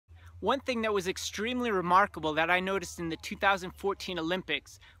One thing that was extremely remarkable that I noticed in the 2014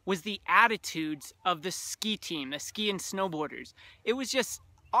 Olympics was the attitudes of the ski team, the ski and snowboarders. It was just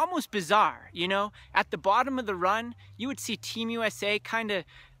almost bizarre, you know? At the bottom of the run, you would see Team USA kind of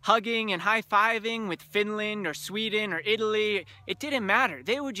hugging and high-fiving with Finland or Sweden or Italy. It didn't matter.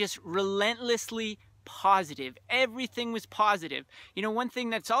 They were just relentlessly positive. Everything was positive. You know, one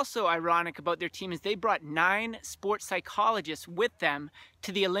thing that's also ironic about their team is they brought 9 sports psychologists with them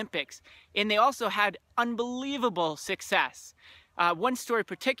to the Olympics, and they also had unbelievable success. One story in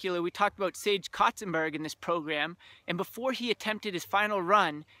particular, we talked about Sage Kotzenberg in this program, and before he attempted his final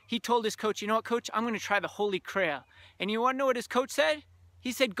run, he told his coach, you know what, coach, I'm going to try the Holy Grail. And you want to know what his coach said?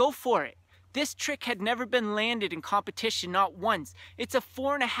 He said, go for it. This trick had never been landed in competition, not once. It's a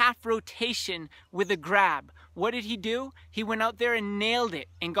 4.5 rotation with a grab. What did he do? He went out there and nailed it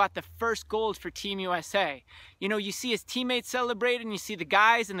and got the first gold for Team USA. You know, you see his teammates celebrate and you see the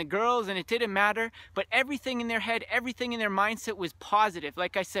guys and the girls, and it didn't matter, but everything in their head, everything in their mindset was positive.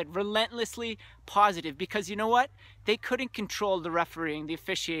 Like I said, relentlessly positive, because you know what? They couldn't control the refereeing, the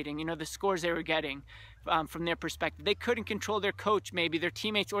officiating, you know, the scores they were getting. From their perspective. They couldn't control their coach, maybe their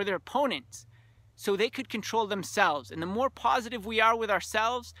teammates or their opponents. So they could control themselves. And the more positive we are with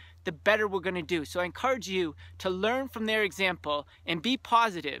ourselves, the better we're going to do. So I encourage you to learn from their example and be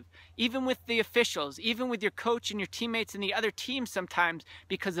positive, even with the officials, even with your coach and your teammates and the other teams sometimes,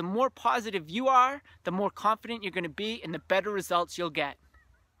 because the more positive you are, the more confident you're going to be and the better results you'll get.